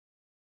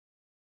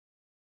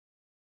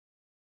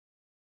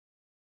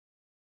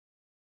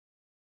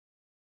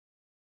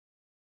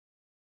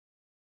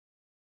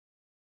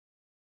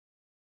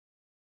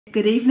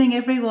Good evening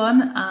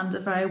everyone, and a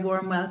very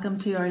warm welcome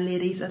to our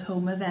Ladies at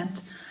Home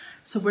event.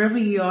 So wherever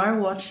you are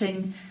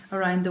watching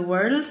around the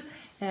world,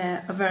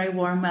 a very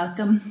warm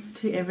welcome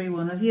to every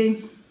one of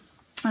you.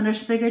 And our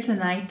speaker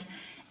tonight,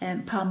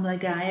 Pamela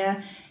Gaia,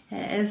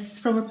 is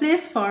from a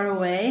place far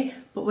away,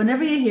 but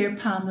whenever you hear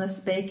Pamela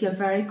speak, you'll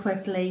very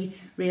quickly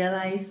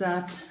realise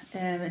that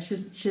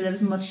she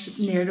lives much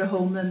nearer to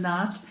home than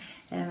that.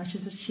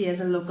 She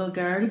is a local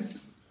girl.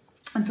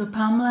 And so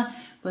Pamela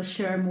will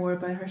share more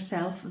about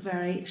herself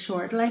very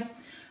shortly.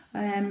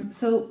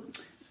 So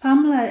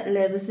Pamela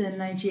lives in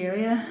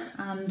Nigeria,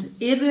 and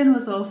Adrian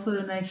was also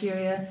in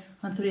Nigeria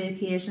on 3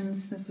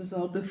 occasions. This was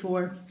all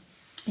before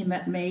he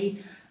met me,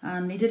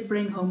 and he did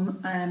bring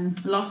home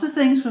lots of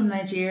things from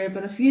Nigeria,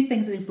 but a few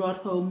things that he brought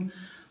home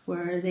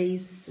were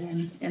these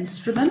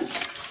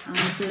instruments, and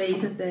I believe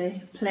that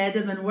they played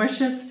them in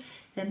worship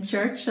in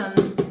church, and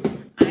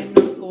I'm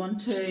not going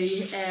to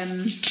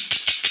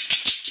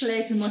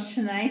play too much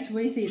tonight.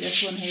 We see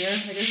this one here.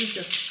 This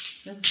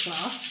is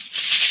class,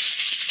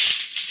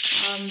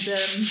 and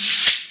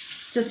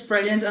just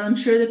brilliant. And I'm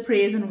sure the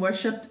praise and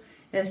worship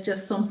is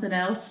just something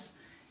else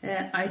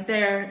out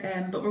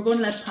there. But we're going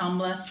to let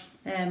Pamela,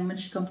 when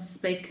she comes to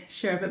speak,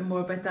 share a bit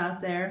more about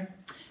that there.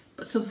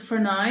 But so for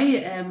now,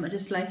 I'd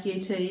just like you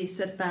to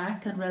sit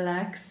back and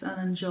relax and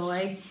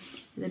enjoy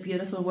the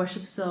beautiful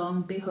worship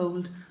song,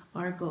 "Behold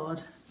Our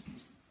God."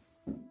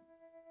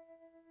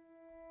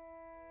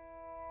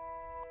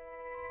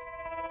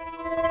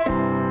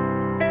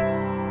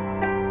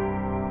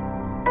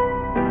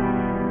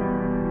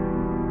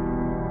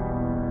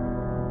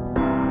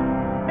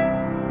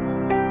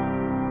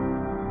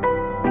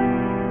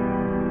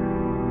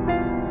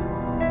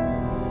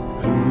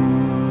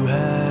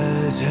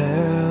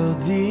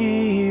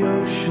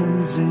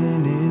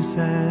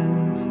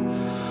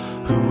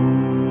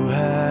 Who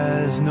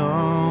has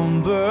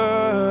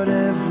numbered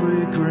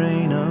every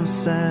grain of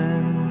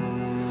sand?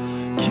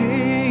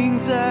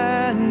 Kings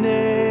and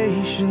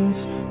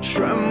nations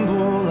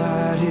tremble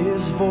at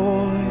his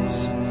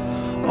voice.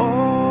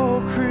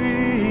 All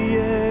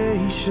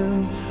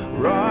creation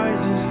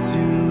rises to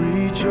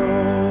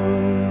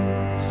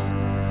rejoice.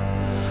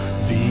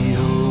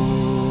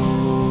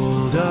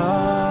 Behold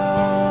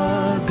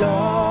our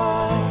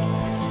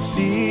God,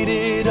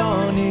 seated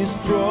on his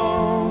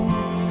throne.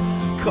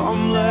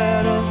 Come,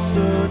 let us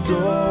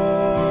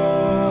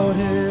adore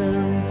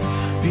him.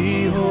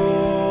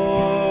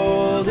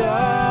 Behold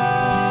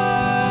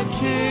our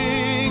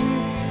King,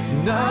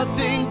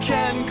 nothing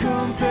can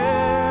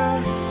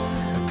compare.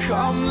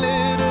 Come,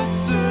 let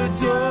us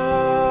adore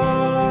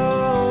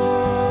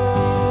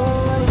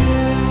him.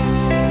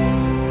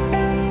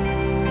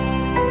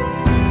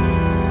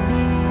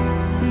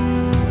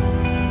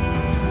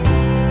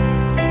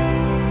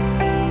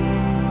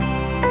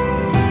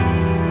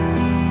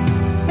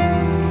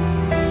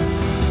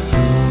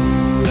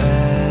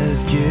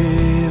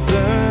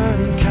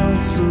 Given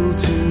counsel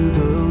to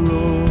the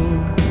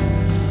Lord,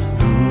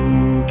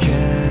 who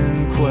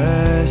can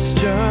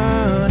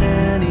question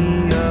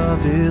any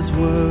of his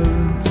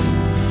words?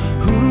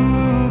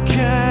 Who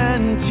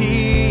can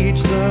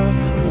teach the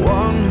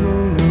one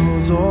who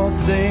knows all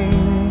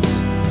things?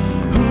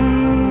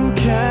 Who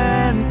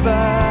can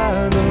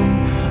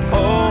fathom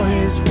all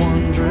his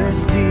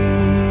wondrous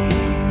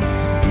deeds?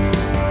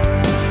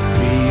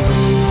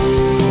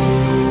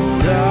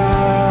 Behold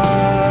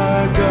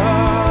our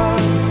God,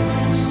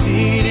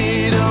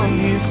 seated on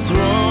his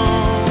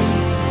throne.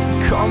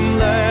 Come,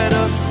 let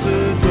us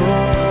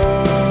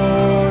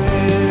adore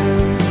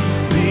him.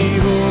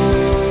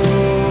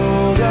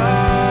 Behold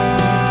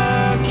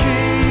our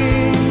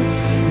King,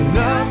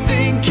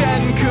 nothing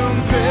can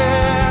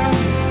compare.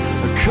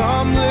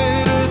 Come,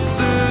 let us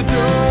adore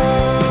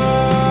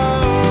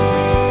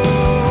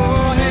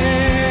him.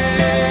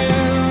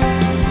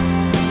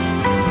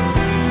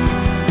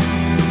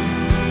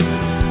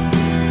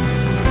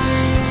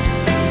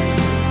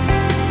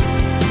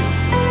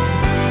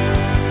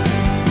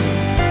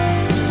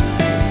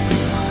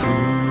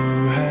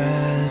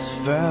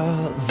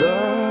 Felt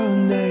the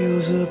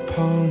nails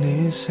upon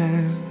his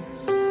hands,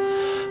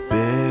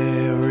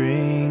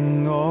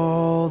 bearing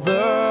all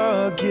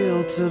the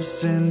guilt of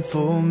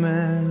sinful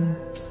men.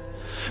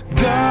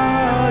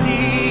 God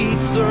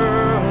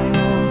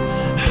eternal,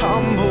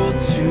 humble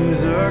to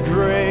the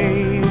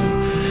grave.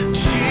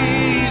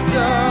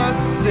 Jesus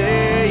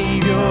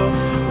Savior,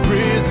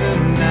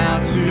 risen now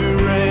to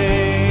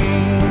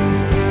reign.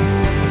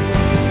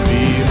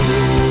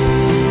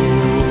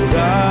 Behold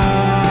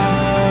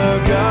our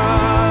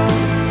God,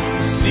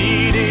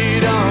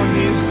 seated on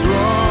his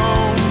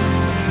throne.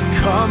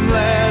 Come,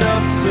 let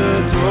us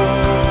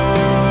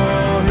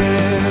adore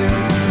him.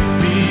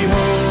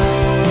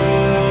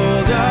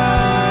 Behold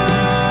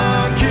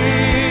our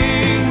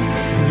King,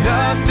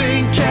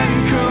 nothing can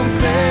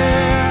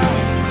compare.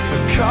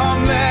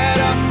 Come, let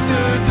us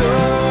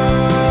adore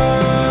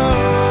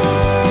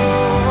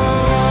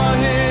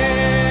him.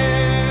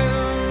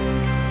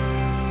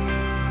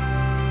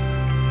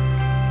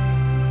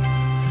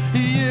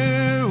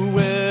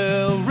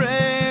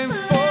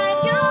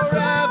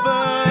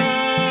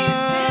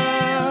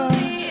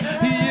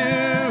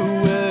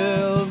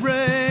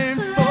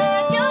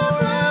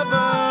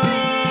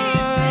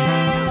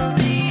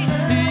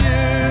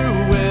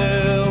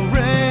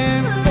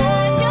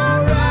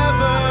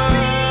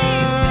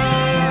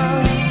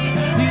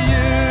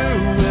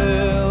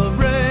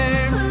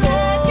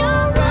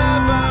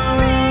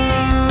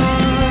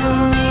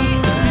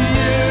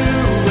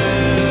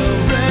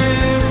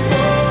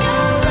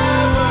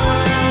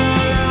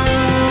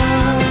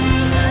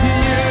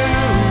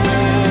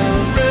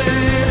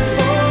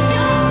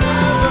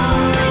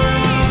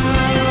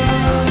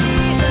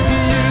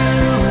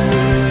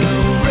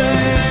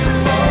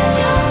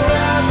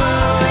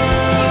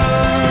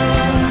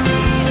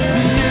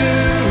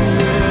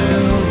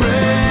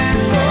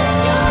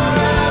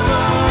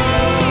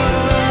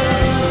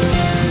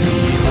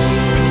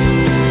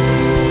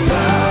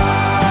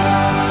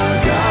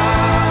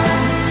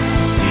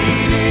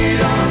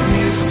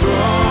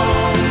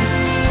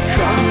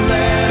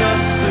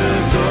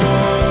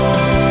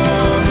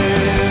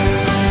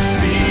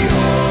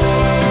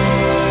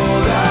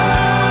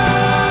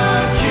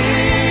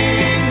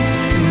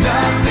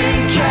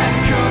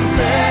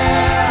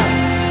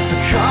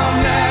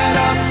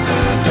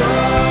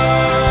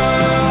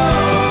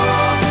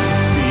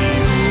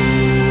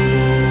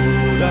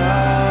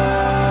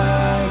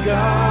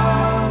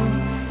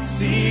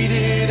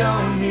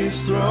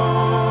 his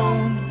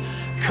throne.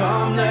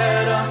 Come,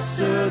 let us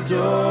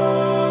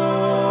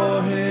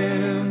adore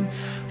him.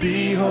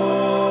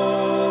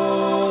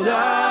 Behold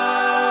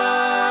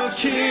our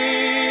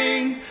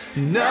King,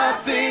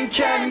 nothing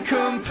can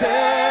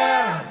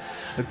compare.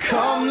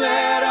 Come,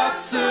 let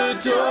us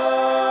adore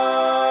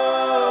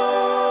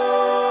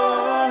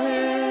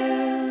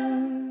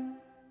him.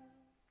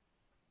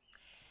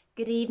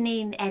 Good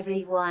evening,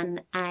 everyone.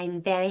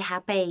 I'm very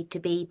happy to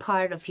be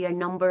part of your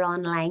number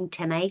online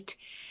tonight.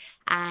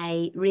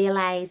 I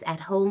realise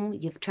at home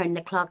you've turned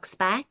the clocks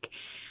back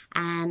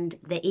and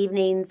the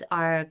evenings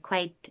are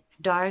quite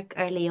dark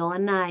early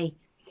on now.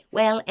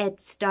 Well,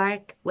 it's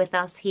dark with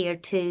us here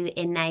too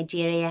in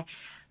Nigeria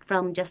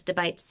from just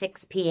about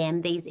 6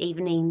 p.m. these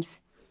evenings.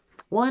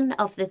 One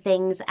of the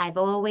things I've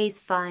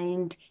always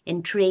found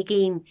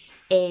intriguing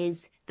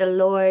is the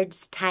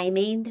Lord's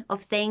timing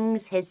of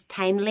things, his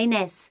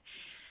timeliness.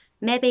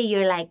 Maybe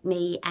you're like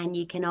me and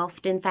you can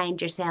often find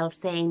yourself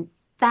saying,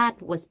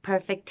 that was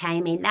perfect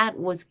timing, that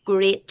was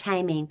great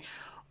timing,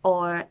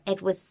 or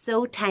it was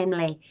so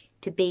timely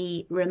to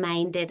be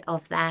reminded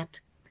of that.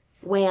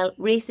 Well,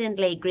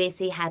 recently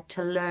Gracie had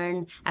to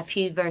learn a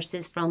few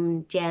verses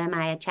from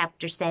Jeremiah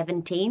chapter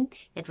 17.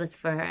 It was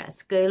for a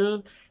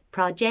school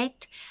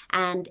project,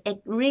 and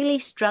it really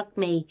struck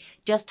me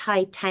just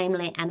how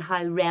timely and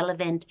how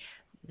relevant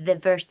the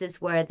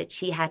verses were that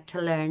she had to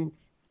learn.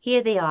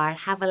 Here they are.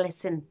 Have a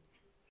listen.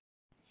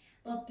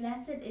 But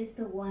blessed is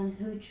the one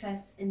who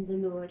trusts in the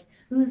Lord,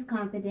 whose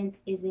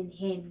confidence is in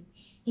him.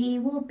 He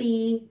will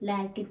be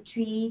like a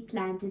tree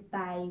planted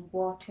by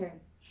water.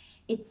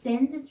 It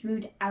sends its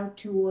root out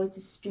towards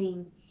a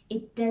stream.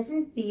 It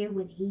doesn't fear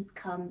when heat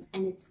comes,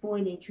 and its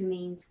foliage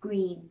remains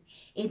green.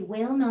 It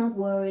will not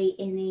worry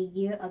in a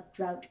year of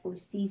drought or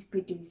cease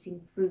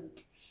producing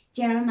fruit.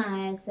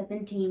 Jeremiah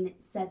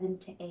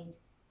 17:7-8.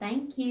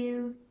 Thank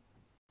you.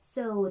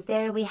 So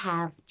there we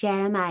have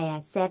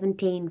Jeremiah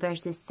 17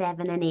 verses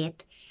 7 and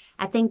 8.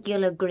 I think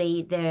you'll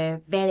agree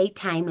they're very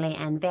timely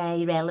and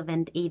very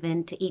relevant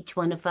even to each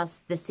one of us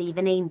this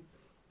evening.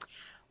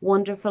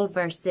 Wonderful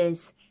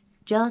verses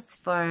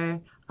just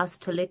for us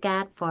to look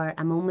at for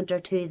a moment or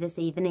two this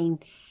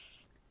evening.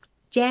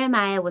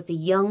 Jeremiah was a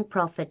young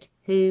prophet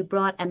who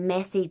brought a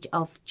message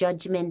of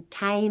judgment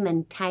time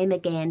and time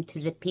again to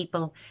the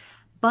people.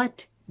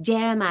 But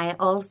Jeremiah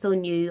also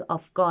knew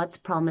of God's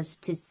promise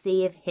to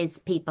save his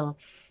people,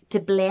 to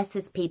bless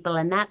his people.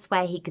 And that's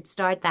why he could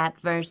start that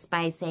verse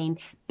by saying,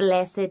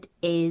 blessed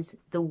is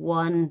the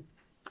one.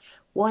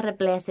 What a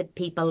blessed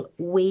people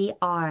we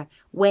are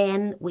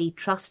when we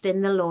trust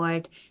in the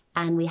Lord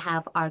and we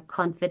have our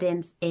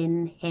confidence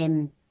in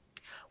him.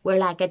 We're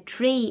like a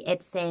tree,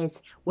 it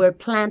says. We're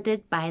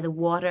planted by the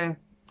water.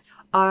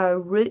 Our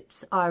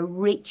roots are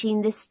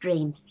reaching the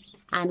stream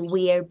and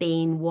we are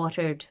being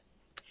watered.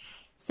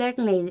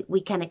 Certainly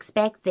we can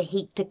expect the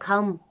heat to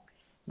come,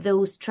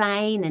 those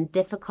trying and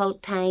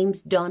difficult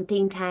times,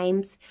 daunting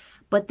times.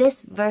 But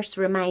this verse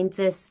reminds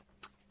us,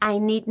 I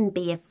needn't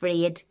be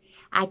afraid.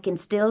 I can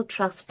still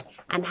trust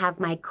and have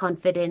my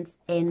confidence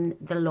in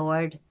the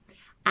Lord.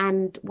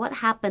 And what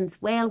happens?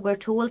 Well, we're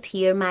told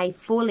here, my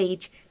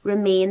foliage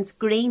remains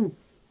green.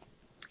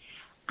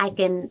 I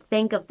can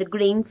think of the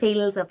green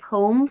fields of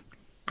home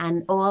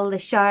and all the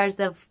showers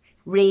of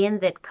rain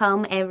that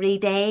come every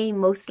day,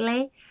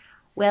 mostly.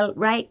 Well,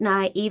 right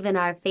now, even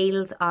our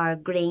fields are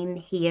green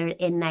here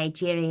in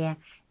Nigeria.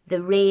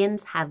 The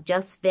rains have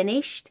just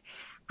finished.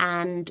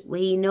 And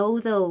we know,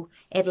 though,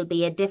 it'll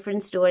be a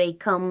different story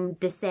come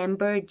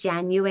December,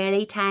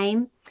 January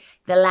time.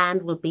 The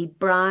land will be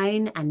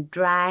brown and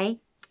dry.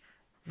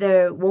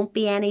 There won't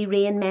be any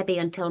rain maybe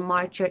until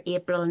March or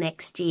April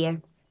next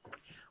year.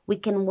 We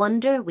can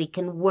wonder, we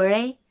can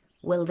worry,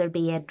 will there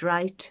be a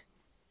drought?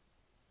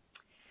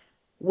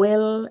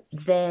 Will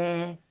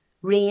the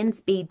rains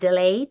be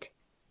delayed?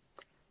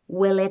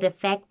 Will it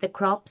affect the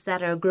crops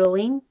that are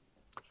growing?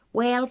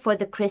 Well, for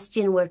the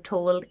Christian, we're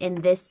told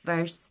in this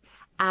verse,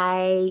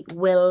 I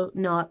will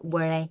not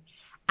worry.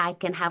 I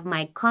can have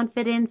my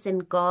confidence in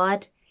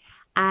God.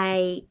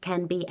 I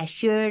can be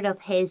assured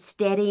of his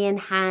steadying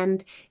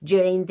hand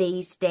during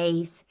these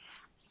days.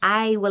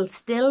 I will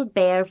still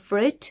bear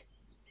fruit.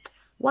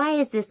 Why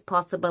is this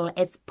possible?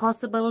 It's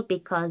possible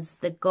because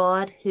the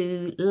God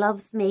who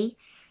loves me,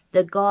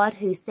 the God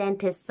who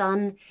sent his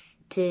Son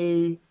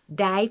to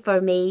die for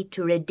me,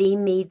 to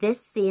redeem me, this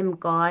same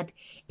God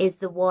is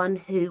the one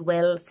who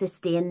will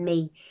sustain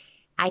me.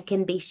 I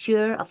can be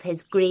sure of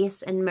his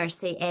grace and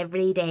mercy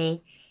every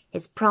day.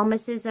 His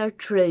promises are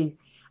true.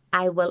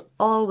 I will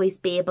always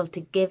be able to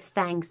give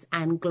thanks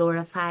and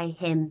glorify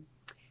him.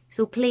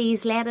 So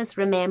please let us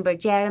remember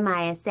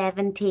Jeremiah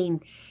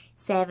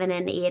 17:7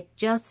 and 8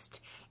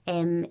 just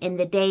in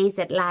the days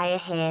that lie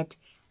ahead,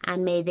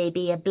 and may they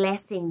be a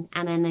blessing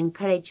and an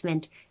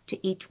encouragement to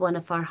each one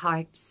of our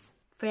hearts.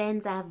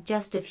 Friends, I have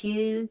just a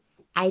few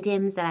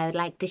items that I would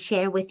like to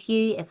share with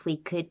you. If we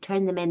could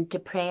turn them into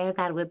prayer,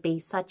 that would be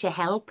such a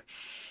help.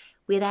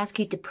 We'd ask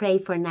you to pray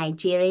for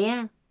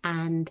Nigeria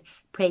and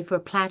pray for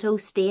Plateau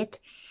State.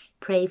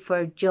 pray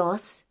for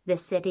Jos, the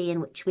city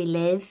in which we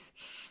live.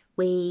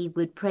 We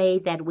would pray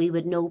that we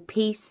would know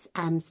peace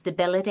and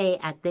stability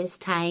at this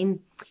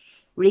time.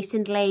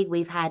 Recently,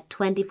 we've had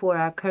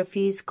 24-hour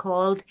curfews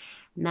called,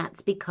 and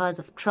that's because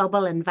of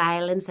trouble and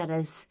violence that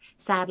has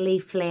sadly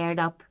flared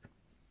up.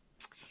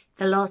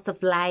 The loss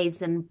of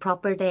lives and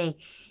property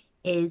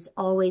is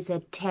always a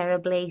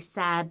terribly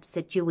sad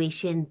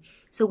situation.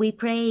 So we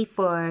pray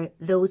for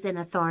those in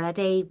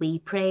authority. We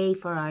pray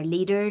for our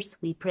leaders.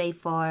 We pray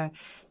for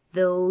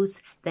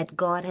those that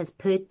God has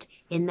put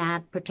in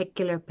that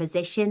particular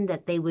position,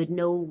 that they would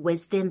know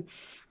wisdom,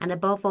 and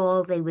above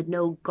all, they would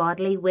know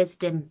godly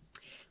wisdom.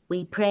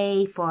 We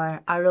pray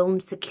for our own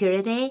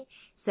security,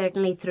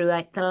 certainly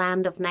throughout the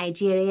land of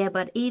Nigeria,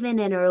 but even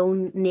in our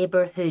own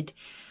neighbourhood.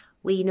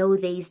 We know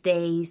these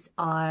days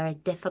are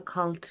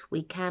difficult.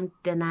 We can't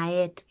deny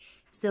it.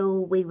 So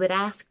we would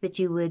ask that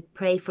you would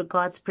pray for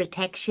God's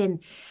protection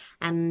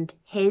and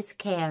His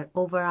care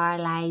over our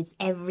lives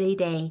every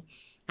day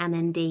and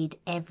indeed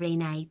every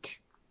night.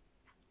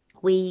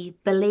 We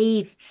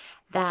believe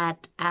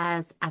that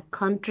as a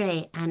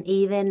country and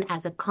even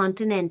as a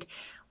continent,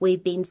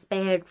 we've been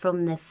spared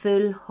from the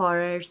full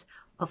horrors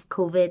of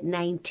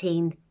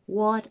COVID-19.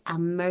 What a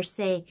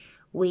mercy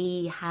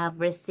we have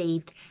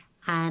received.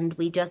 And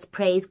we just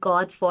praise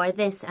God for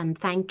this and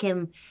thank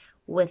Him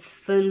with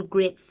full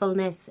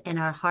gratefulness in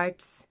our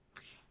hearts.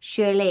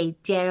 Surely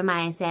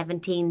Jeremiah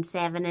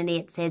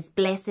 17:7-8 says,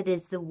 "Blessed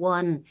is the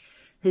one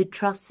who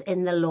trusts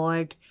in the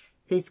Lord,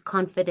 whose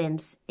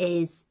confidence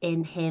is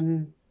in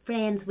Him."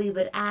 Friends, we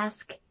would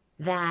ask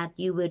that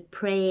you would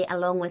pray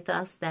along with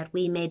us that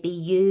we may be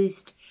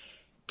used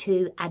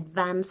to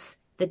advance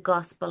the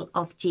gospel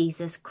of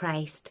Jesus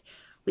Christ.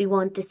 We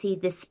want to see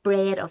the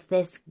spread of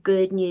this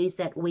good news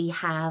that we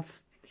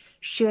have.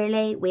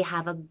 Surely we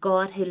have a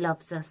God who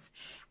loves us,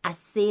 a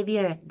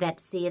Saviour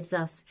that saves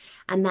us,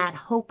 and that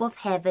hope of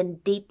heaven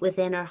deep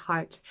within our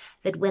hearts,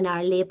 that when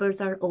our labours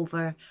are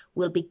over,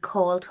 we'll be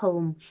called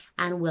home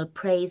and we'll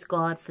praise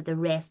God for the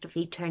rest of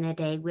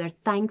eternity. We're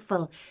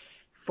thankful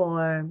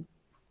for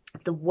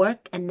the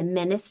work and the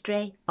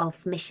ministry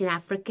of Mission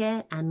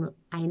Africa, and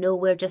I know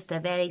we're just a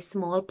very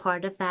small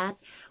part of that.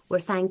 We're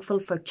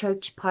thankful for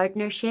church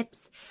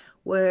partnerships.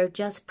 We're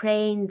just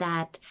praying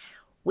that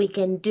we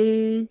can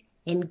do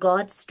in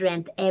God's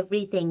strength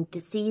everything to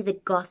see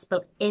the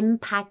gospel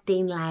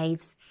impacting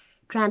lives,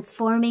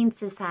 transforming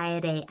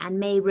society, and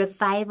may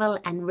revival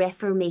and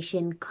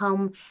reformation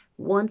come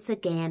once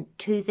again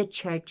to the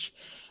church.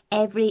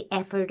 Every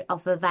effort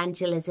of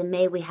evangelism,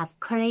 may we have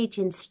courage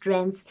and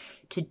strength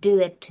to do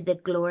it to the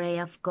glory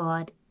of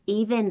God,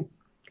 even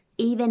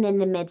in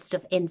the midst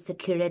of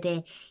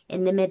insecurity,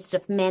 in the midst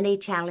of many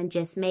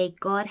challenges. May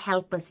God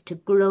help us to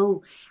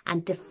grow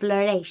and to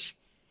flourish.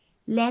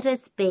 Let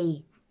us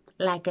be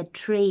like a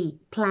tree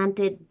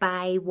planted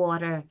by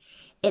water.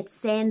 It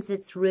sends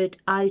its root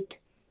out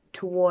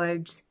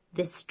towards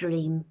the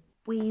stream.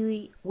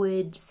 We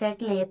would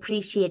certainly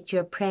appreciate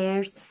your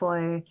prayers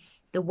for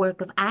the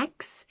work of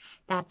Acts.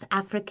 That's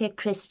Africa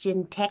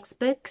Christian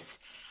Textbooks.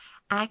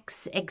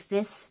 Acts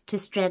exists to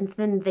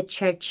strengthen the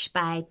church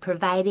by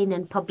providing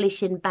and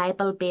publishing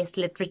Bible-based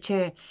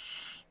literature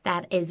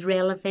that is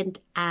relevant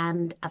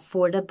and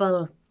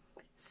affordable.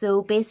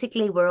 So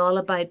basically, we're all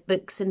about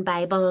books and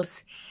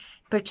Bibles,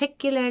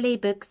 particularly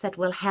books that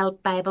will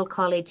help Bible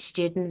college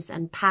students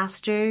and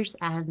pastors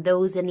and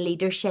those in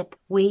leadership.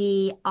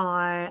 We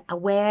are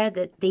aware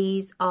that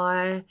these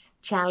are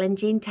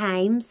challenging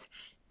times.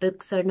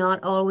 Books are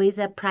not always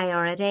a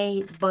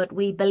priority, but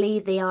we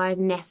believe they are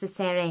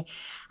necessary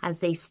as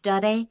they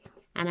study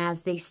and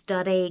as they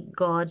study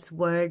God's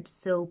Word.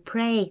 So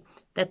pray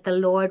that the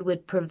Lord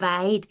would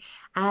provide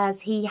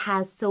as He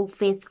has so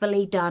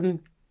faithfully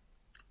done.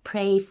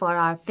 Pray for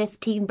our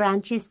 15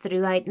 branches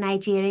throughout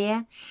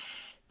Nigeria.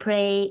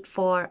 Pray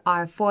for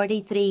our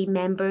 43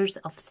 members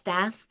of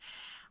staff.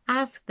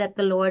 Ask that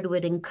the Lord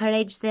would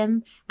encourage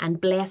them and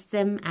bless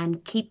them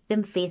and keep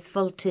them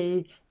faithful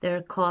to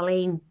their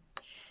calling.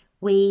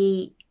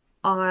 We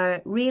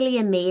are really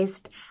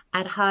amazed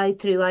at how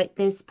throughout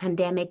this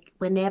pandemic,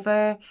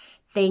 whenever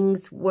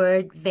things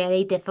were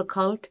very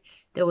difficult,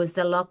 there was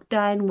the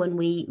lockdown. When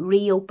we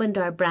reopened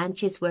our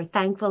branches, we're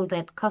thankful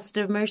that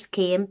customers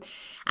came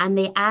and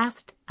they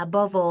asked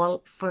above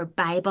all for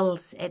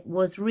Bibles. It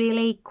was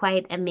really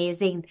quite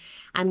amazing,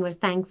 and we're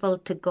thankful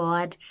to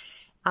God.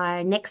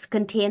 Our next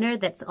container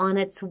that's on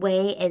its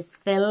way is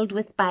filled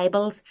with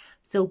Bibles,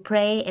 so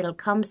pray it'll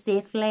come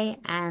safely.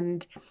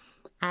 And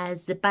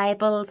as the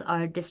Bibles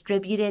are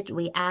distributed,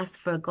 we ask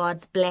for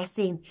God's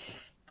blessing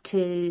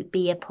to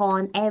be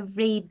upon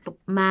every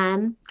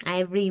man,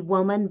 every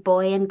woman,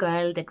 boy and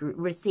girl that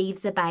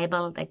receives a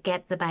Bible, that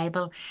gets a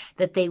Bible,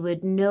 that they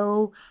would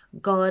know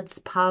God's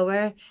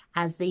power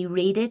as they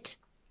read it,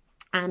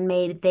 and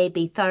may they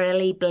be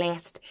thoroughly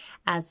blessed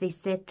as they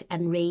sit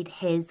and read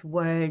His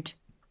Word.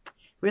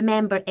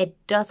 Remember, it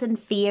doesn't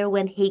fear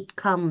when heat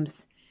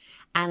comes,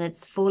 and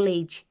its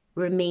foliage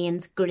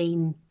remains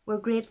green. We're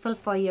grateful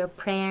for your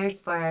prayers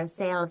for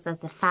ourselves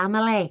as a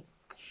family.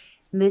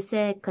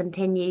 Musa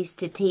continues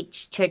to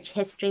teach church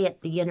history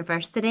at the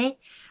university,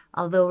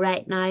 although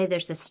right now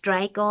there's a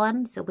strike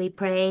on, so we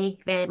pray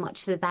very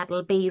much that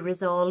that'll be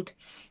resolved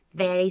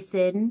very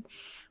soon.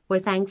 We're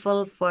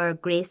thankful for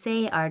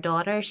Gracie, our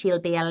daughter. She'll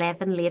be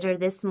 11 later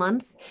this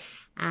month,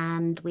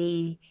 and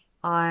we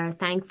are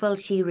thankful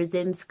she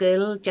resumed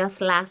school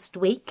just last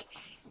week.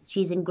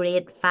 She's in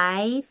grade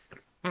 5,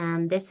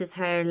 and this is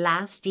her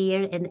last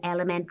year in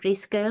elementary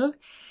school.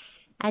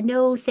 I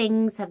know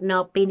things have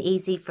not been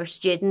easy for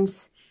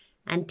students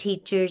and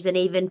teachers and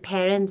even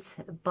parents,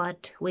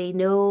 but we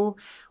know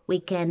we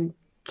can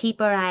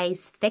keep our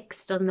eyes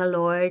fixed on the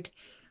Lord.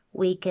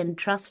 We can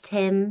trust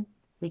Him.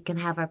 We can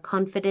have our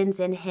confidence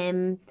in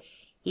Him.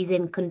 He's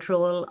in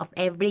control of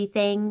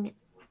everything.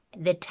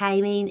 The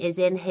timing is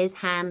in His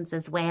hands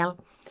as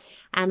well.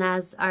 And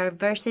as our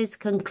verses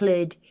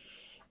conclude,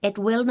 it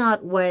will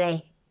not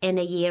worry in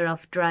a year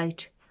of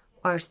drought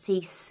or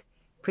cease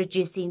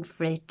producing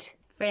fruit.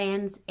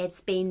 Friends,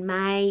 it's been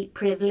my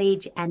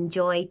privilege and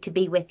joy to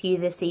be with you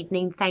this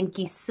evening. Thank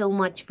you so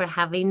much for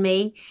having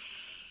me.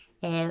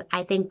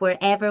 I think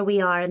wherever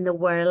we are in the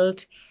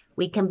world,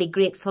 we can be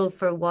grateful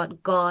for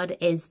what God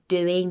is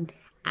doing,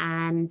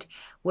 and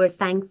we're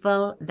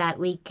thankful that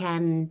we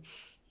can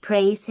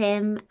praise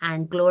Him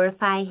and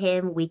glorify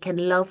Him. We can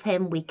love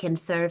Him. We can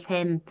serve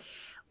Him.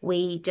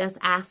 We just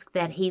ask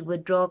that He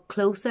would draw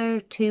closer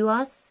to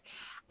us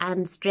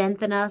and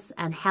strengthen us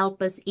and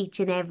help us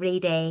each and every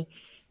day.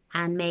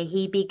 And may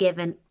He be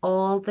given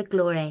all the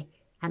glory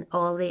and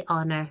all the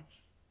honour.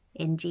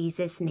 In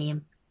Jesus'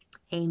 name,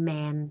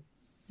 amen.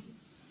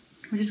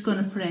 We're just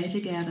going to pray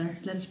together.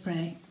 Let's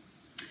pray.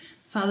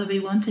 Father, we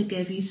want to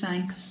give you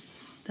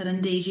thanks that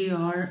indeed you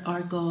are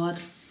our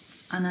God.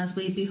 And as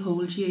we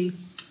behold you,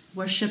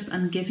 worship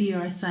and give you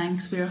our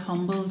thanks, we are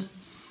humbled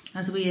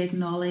as we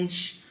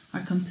acknowledge our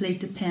complete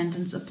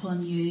dependence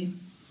upon you.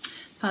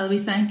 Father, we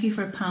thank you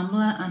for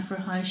Pamela and for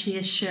how she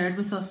has shared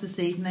with us this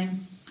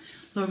evening.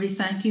 Lord, we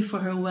thank you for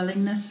her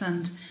willingness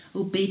and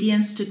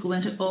obedience to go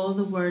into all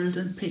the world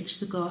and preach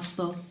the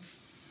gospel.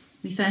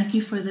 We thank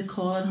you for the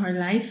call in her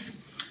life,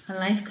 a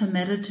life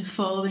committed to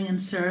following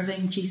and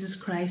serving Jesus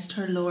Christ,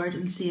 her Lord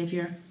and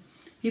Saviour.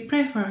 We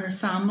pray for her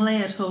family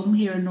at home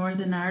here in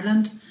Northern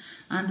Ireland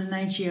and in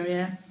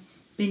Nigeria.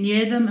 Be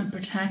near them and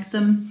protect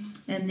them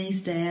in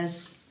these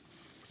days.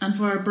 And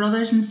for our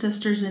brothers and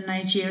sisters in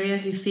Nigeria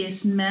who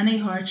face many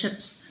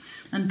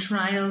hardships and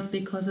trials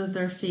because of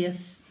their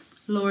faith,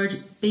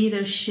 Lord, be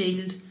their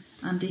shield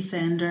and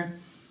defender.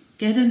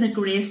 Give them the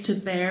grace to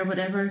bear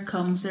whatever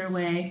comes their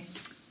way.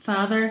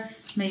 Father,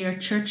 may your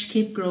church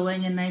keep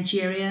growing in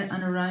Nigeria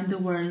and around the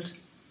world.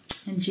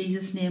 In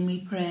Jesus' name we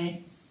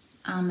pray.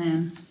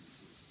 Amen.